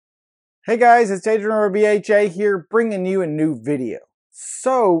Hey guys, it's Adrian or BHA here bringing you a new video.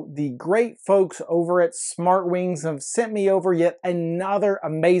 So the great folks over at Smartwings have sent me over yet another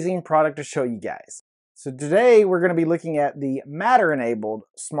amazing product to show you guys. So today we're going to be looking at the Matter enabled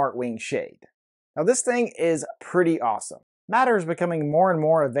Smartwing shade. Now this thing is pretty awesome. Matter is becoming more and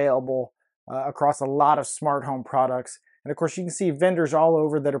more available across a lot of smart home products. And of course you can see vendors all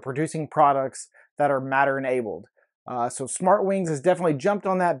over that are producing products that are Matter enabled. So Smartwings has definitely jumped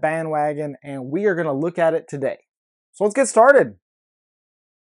on that bandwagon and we are going to look at it today. So let's get started.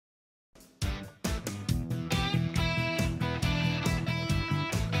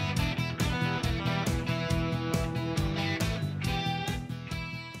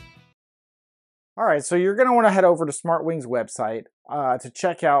 Alright, so you're going to want to head over to Smartwings website to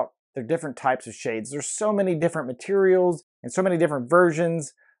check out their different types of shades. There's so many different materials and so many different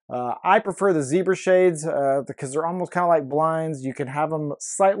versions. I prefer the zebra shades because they're almost kind of like blinds. You can have them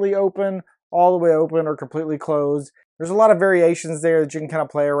slightly open, all the way open, or completely closed. There's a lot of variations there that you can kind of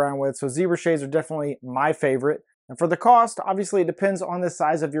play around with. So zebra shades are definitely my favorite. And for the cost, obviously it depends on the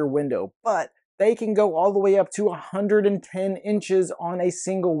size of your window, but they can go all the way up to 110 inches on a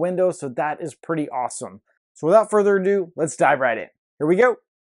single window. So that is pretty awesome. So without further ado, let's dive right in. Here we go.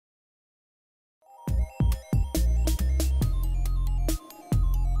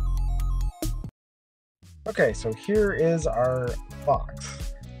 Okay, so here is our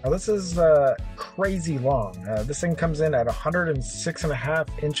box. Now this is crazy long. This thing comes in at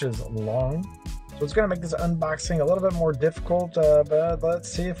 106.5 inches long. So it's going to make this unboxing a little bit more difficult, but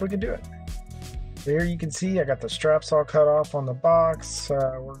let's see if we can do it. So here you can see I got the straps all cut off on the box.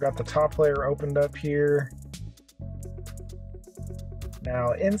 We've got the top layer opened up here.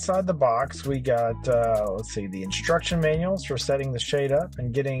 Now inside the box we got, let's see, the instruction manuals for setting the shade up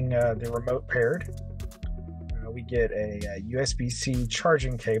and getting the remote paired. We get a USB-C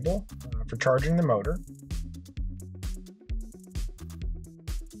charging cable for charging the motor.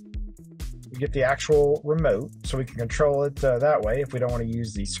 We get the actual remote so we can control it that way if we don't want to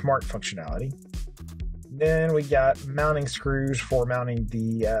use the smart functionality. Then we got mounting screws for mounting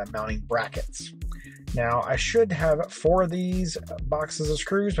the mounting brackets. Now I should have 4 of these boxes of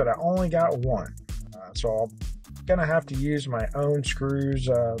screws, but I only got 1. So I'm gonna have to use my own screws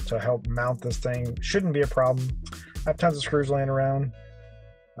to help mount this thing. Shouldn't be a problem. I have tons of screws laying around,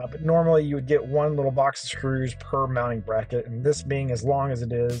 but normally you would get 1 little box of screws per mounting bracket, and this being as long as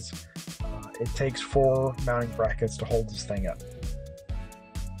it is, it takes 4 mounting brackets to hold this thing up.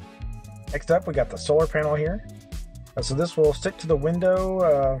 Next up we got the solar panel here. So this will stick to the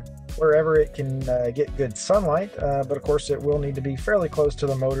window wherever it can get good sunlight, but of course it will need to be fairly close to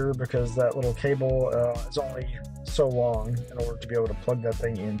the motor because that little cable is only so long in order to be able to plug that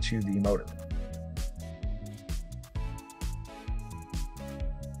thing into the motor.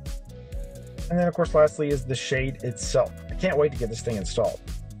 And then of course lastly is the shade itself. I can't wait to get this thing installed.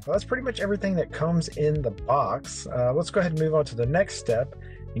 Well, that's pretty much everything that comes in the box. Let's go ahead and move on to the next step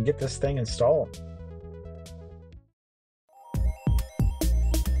and get this thing installed.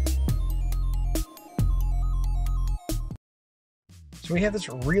 So we have this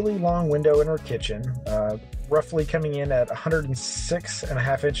really long window in our kitchen, roughly coming in at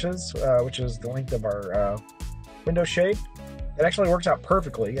 106.5 inches, which is the length of our window shade. It actually works out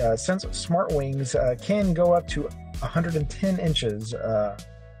perfectly since Smartwings can go up to 110 inches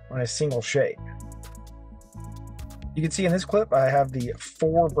on a single shade. You can see in this clip I have the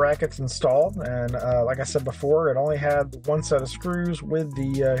 4 brackets installed, and like I said before, it only had 1 set of screws with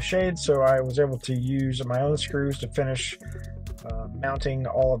the shade, so I was able to use my own screws to finish mounting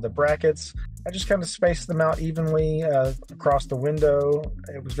all of the brackets. I just kind of spaced them out evenly across the window.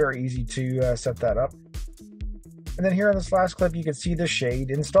 It was very easy to set that up. And then here in this last clip you can see the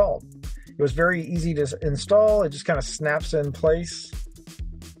shade installed. It was very easy to install. It just kind of snaps in place.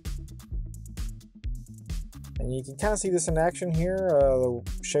 And you can kind of see this in action here. The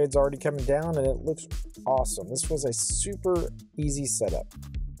shade's already coming down and it looks awesome. This was a super easy setup.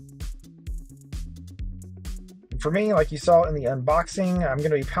 For me, like you saw in the unboxing, I'm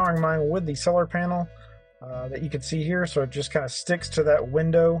going to be powering mine with the solar panel that you can see here. So it just kind of sticks to that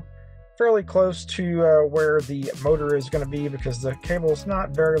window fairly close to where the motor is going to be because the cable is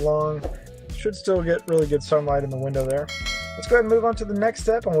not very long. Should still get really good sunlight in the window there. Let's go ahead and move on to the next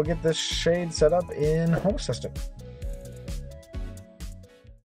step and we'll get this shade set up in Home System.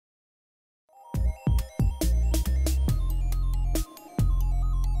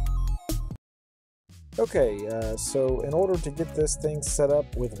 Okay, so in order to get this thing set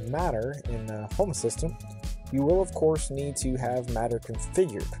up with Matter in Home System, you will of course need to have Matter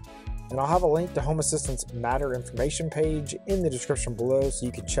configured. And I'll have a link to Home Assistant's Matter information page in the description below so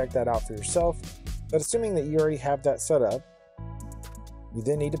you can check that out for yourself. But assuming that you already have that set up, you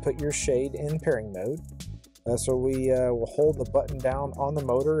then need to put your shade in pairing mode. So we will hold the button down on the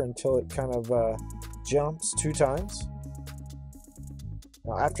motor until it kind of jumps 2 times.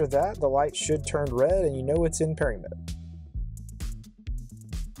 Now after that, the light should turn red and you know it's in pairing mode.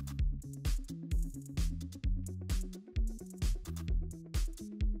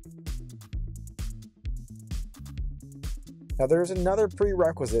 Now there's another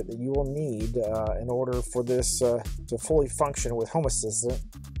prerequisite that you will need in order for this to fully function with Home Assistant,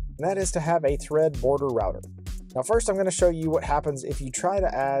 and that is to have a thread border router. Now first I'm going to show you what happens if you try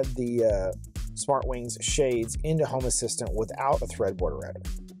to add the Smartwings shades into Home Assistant without a thread border router.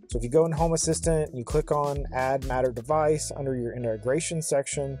 So if you go in Home Assistant and you click on Add Matter Device under your integration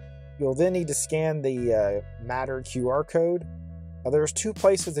section, you'll then need to scan the Matter QR code. Now there's 2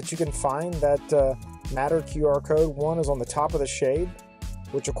 places that you can find that Matter QR code. One is on the top of the shade,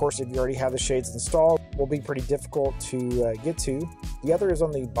 which of course if you already have the shades installed will be pretty difficult to get to. The other is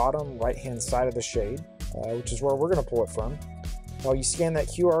on the bottom right hand side of the shade, which is where we're going to pull it from. Now you scan that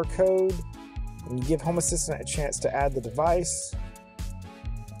QR code and you give Home Assistant a chance to add the device.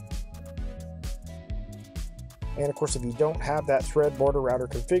 And of course if you don't have that thread border router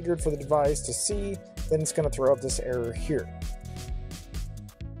configured for the device to see, then it's going to throw up this error here.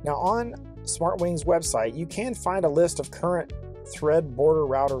 Now on Smartwings website, you can find a list of current thread border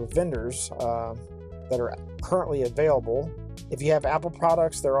router vendors that are currently available. If you have Apple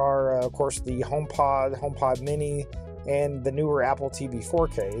products, there are of course the HomePod Mini, and the newer Apple TV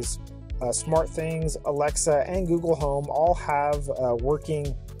 4Ks. SmartThings, Alexa, and Google Home all have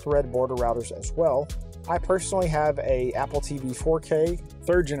working thread border routers as well. I personally have a Apple TV 4K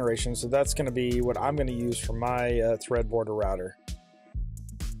 3rd generation, so that's going to be what I'm going to use for my thread border router.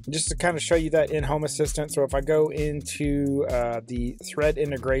 Just to kind of show you that in Home Assistant, so if I go into the thread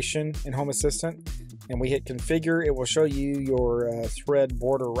integration in Home Assistant and we hit configure, it will show you your thread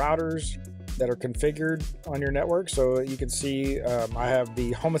border routers that are configured on your network. So you can see I have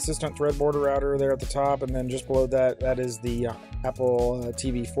the Home Assistant thread border router there at the top, and then just below that, that is the Apple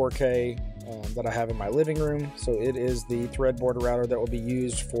TV 4K that I have in my living room. So it is the thread border router that will be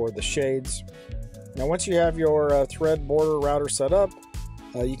used for the shades. Now once you have your thread border router set up,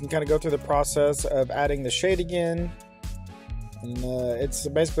 you can kind of go through the process of adding the shade again, and it's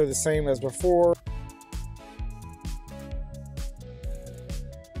basically the same as before.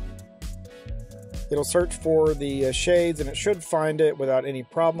 It'll search for the shades and it should find it without any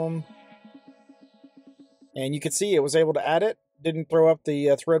problem. And you can see it was able to add it. Didn't throw up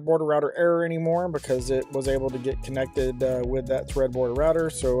the thread border router error anymore because it was able to get connected with that thread border router.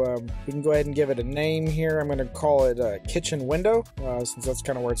 So we can go ahead and give it a name here. I'm going to call it Kitchen Window since that's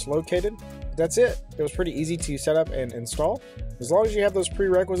kind of where it's located. That's it. It was pretty easy to set up and install. As long as you have those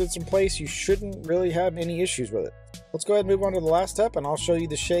prerequisites in place, you shouldn't really have any issues with it. Let's go ahead and move on to the last step and I'll show you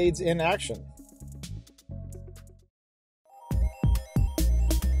the shades in action.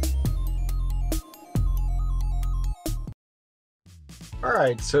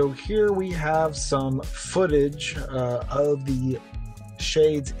 Alright, so here we have some footage of the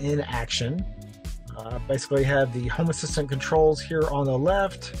shades in action. Basically have the Home Assistant controls here on the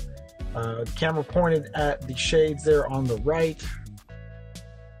left, camera pointed at the shades there on the right.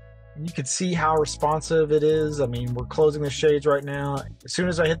 You can see how responsive it is. I mean, we're closing the shades right now. As soon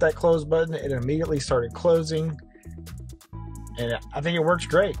as I hit that close button, it immediately started closing. And I think it works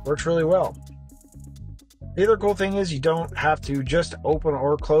great, works really well. The other cool thing is you don't have to just open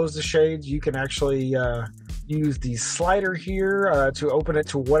or close the shades. You can actually use the slider here to open it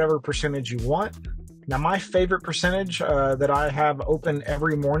to whatever percentage you want. Now my favorite percentage that I have open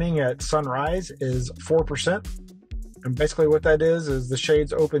every morning at sunrise is 4%. And basically what that is the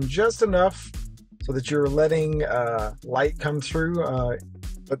shades open just enough so that you're letting light come through,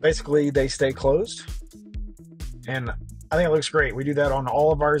 but basically they stay closed. And I think it looks great. We do that on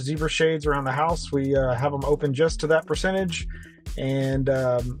all of our zebra shades around the house. We have them open just to that percentage and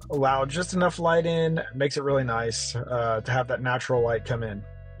allow just enough light in. Makes it really nice to have that natural light come in.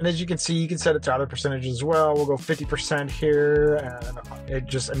 And as you can see, you can set it to other percentages as well. We'll go 50% here, and it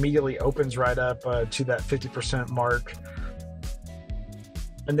just immediately opens right up to that 50% mark.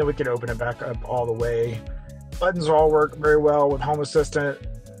 And then we can open it back up all the way. Buttons all work very well with Home Assistant.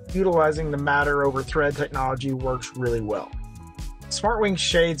 Utilizing the Matter over Thread technology works really well. Smartwings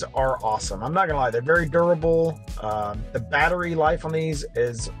shades are awesome. I'm not gonna lie, they're very durable. The battery life on these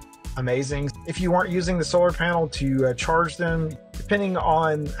is amazing. If you weren't using the solar panel to charge them, depending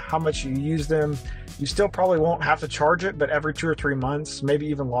on how much you use them, you still probably won't have to charge it, but every 2 or 3 months, maybe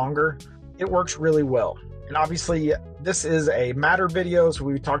even longer, it works really well. And obviously, this is a Matter video, so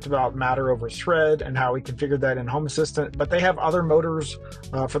we talked about Matter over Thread and how we configured that in Home Assistant, but they have other motors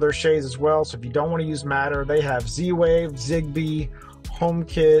for their shades as well. So if you don't want to use Matter, they have Z-Wave, Zigbee,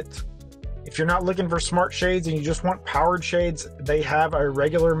 HomeKit. If you're not looking for smart shades and you just want powered shades, they have a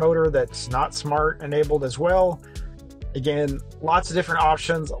regular motor that's not smart enabled as well. Again, lots of different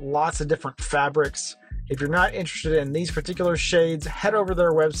options, lots of different fabrics. If you're not interested in these particular shades, head over to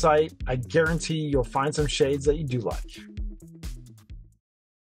their website. I guarantee you'll find some shades that you do like.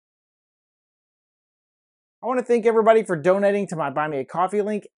 I want to thank everybody for donating to my Buy Me a Coffee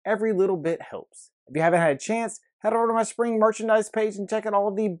link. Every little bit helps. If you haven't had a chance, head over to my spring merchandise page and check out all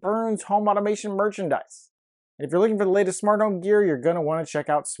of the Burns home automation merchandise. And if you're looking for the latest smart home gear, you're going to want to check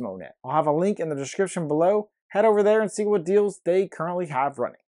out Smonet. I'll have a link in the description below. Head over there and see what deals they currently have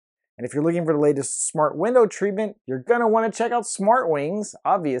running. And if you're looking for the latest smart window treatment, you're going to want to check out Smartwings,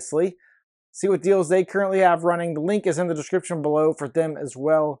 obviously. See what deals they currently have running. The link is in the description below for them as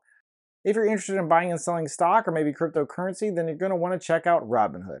well. If you're interested in buying and selling stock or maybe cryptocurrency, then you're going to want to check out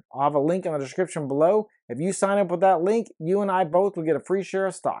Robinhood. I'll have a link in the description below. If you sign up with that link, you and I both will get a free share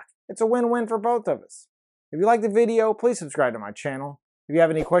of stock. It's a win-win for both of us. If you liked the video, please subscribe to my channel. If you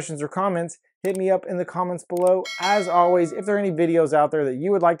have any questions or comments, hit me up in the comments below. As always, if there are any videos out there that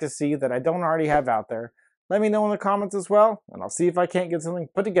you would like to see that I don't already have out there, let me know in the comments as well, and I'll see if I can't get something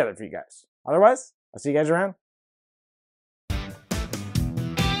put together for you guys. Otherwise, I'll see you guys around.